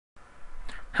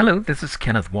Hello, this is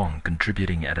Kenneth Wong,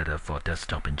 contributing editor for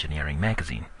Desktop Engineering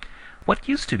magazine. What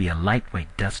used to be a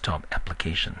lightweight desktop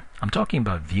application, I'm talking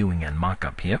about viewing and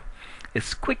markup here,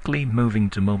 is quickly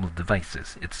moving to mobile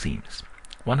devices, it seems.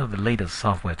 One of the latest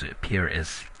software to appear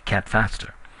is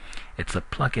CadFaster. It's a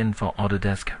plugin for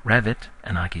Autodesk, Revit,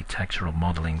 and architectural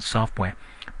modeling software,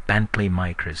 Bentley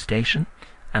MicroStation,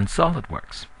 and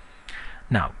SolidWorks.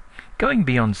 Now, going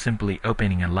beyond simply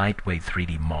opening a lightweight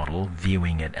 3D model,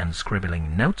 viewing it, and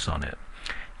scribbling notes on it,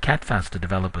 CadFaster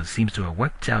developers seem to have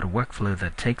worked out a workflow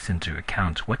that takes into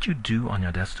account what you do on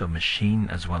your desktop machine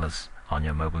as well as on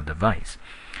your mobile device.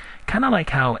 Kind of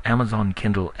like how Amazon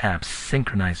Kindle apps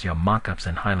synchronize your markups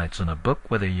and highlights on a book,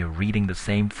 whether you're reading the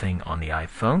same thing on the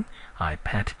iPhone,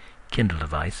 iPad, Kindle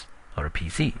device, or a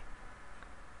PC.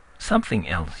 Something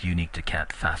else unique to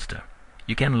CadFaster.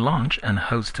 You can launch and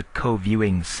host a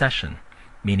co-viewing session,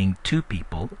 meaning two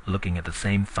people looking at the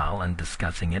same file and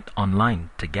discussing it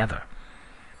online together.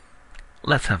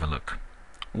 Let's have a look.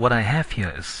 What I have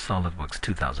here is SolidWorks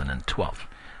 2012,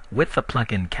 with the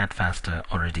plugin CadFaster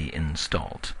already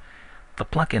installed. The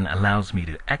plugin allows me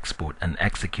to export an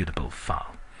executable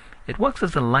file. It works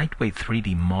as a lightweight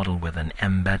 3D model with an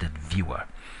embedded viewer.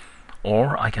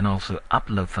 Or I can also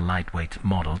upload the lightweight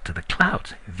model to the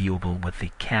cloud, viewable with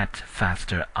the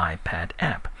CadFaster iPad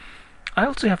app. I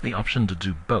also have the option to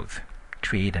do both,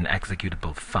 create an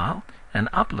executable file and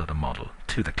upload a model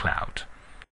to the cloud.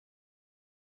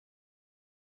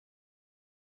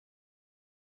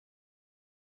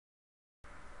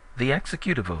 The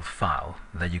executable file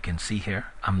that you can see here,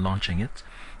 I'm launching it,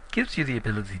 gives you the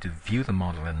ability to view the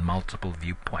model in multiple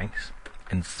viewpoints,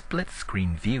 in split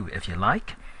screen view if you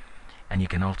like, and you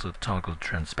can also toggle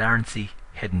transparency,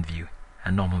 hidden view,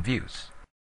 and normal views.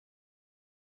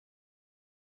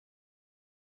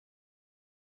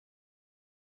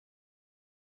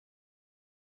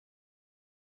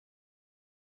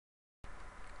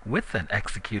 With that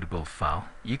executable file,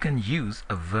 you can use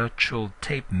a virtual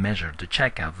tape measure to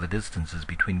check out the distances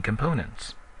between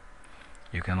components.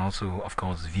 You can also, of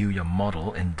course, view your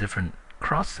model in different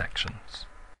cross-sections.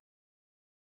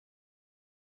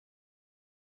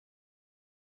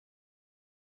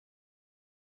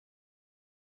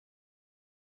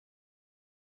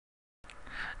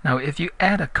 Now, if you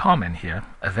add a comment here,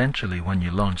 eventually when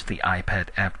you launch the iPad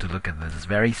app to look at this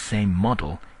very same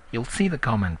model, you'll see the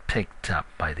comment picked up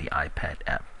by the iPad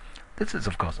app. This is,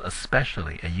 of course,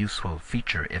 especially a useful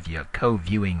feature if you're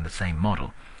co-viewing the same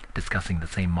model, discussing the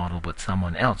same model with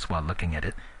someone else while looking at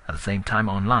it at the same time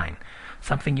online,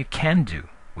 something you can do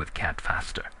with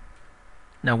CadFaster.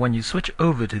 Now, when you switch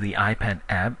over to the iPad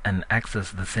app and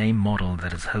access the same model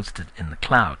that is hosted in the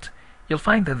cloud, you'll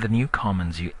find that the new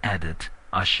comments you added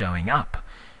are showing up.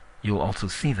 You'll also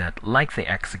see that, like the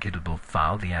executable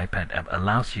file, the iPad app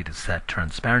allows you to set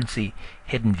transparency,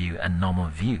 hidden view, and normal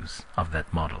views of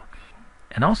that model.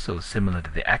 And also, similar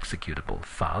to the executable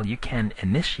file, you can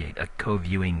initiate a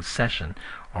co-viewing session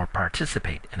or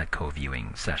participate in a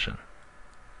co-viewing session.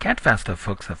 CadFaster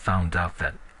folks have found out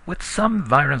that with some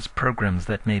virus programs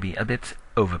that may be a bit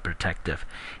overprotective,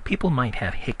 people might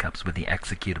have hiccups with the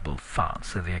executable file,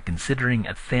 so they are considering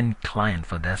a thin client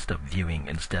for desktop viewing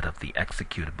instead of the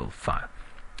executable file.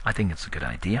 I think it's a good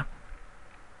idea.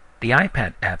 The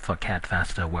iPad app for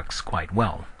CadFaster works quite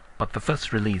well, but the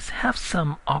first release has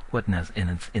some awkwardness in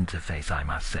its interface, I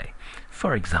must say.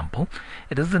 For example,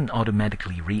 it doesn't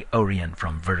automatically reorient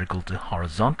from vertical to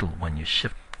horizontal when you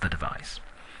shift the device.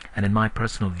 And in my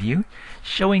personal view,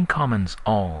 showing comments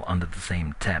all under the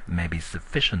same tab may be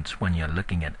sufficient when you're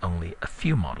looking at only a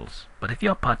few models. But if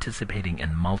you're participating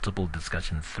in multiple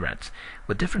discussion threads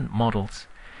with different models,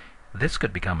 this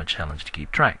could become a challenge to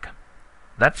keep track.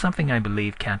 That's something I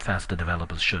believe CadFaster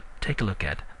developers should take a look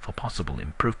at for possible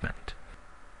improvement.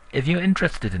 If you're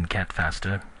interested in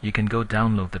CadFaster, you can go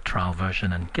download the trial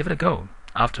version and give it a go.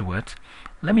 Afterwards,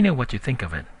 let me know what you think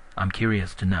of it. I'm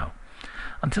curious to know.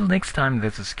 Until next time,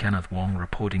 this is Kenneth Wong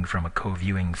reporting from a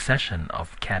co-viewing session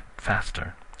of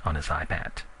CadFaster on his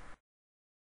iPad.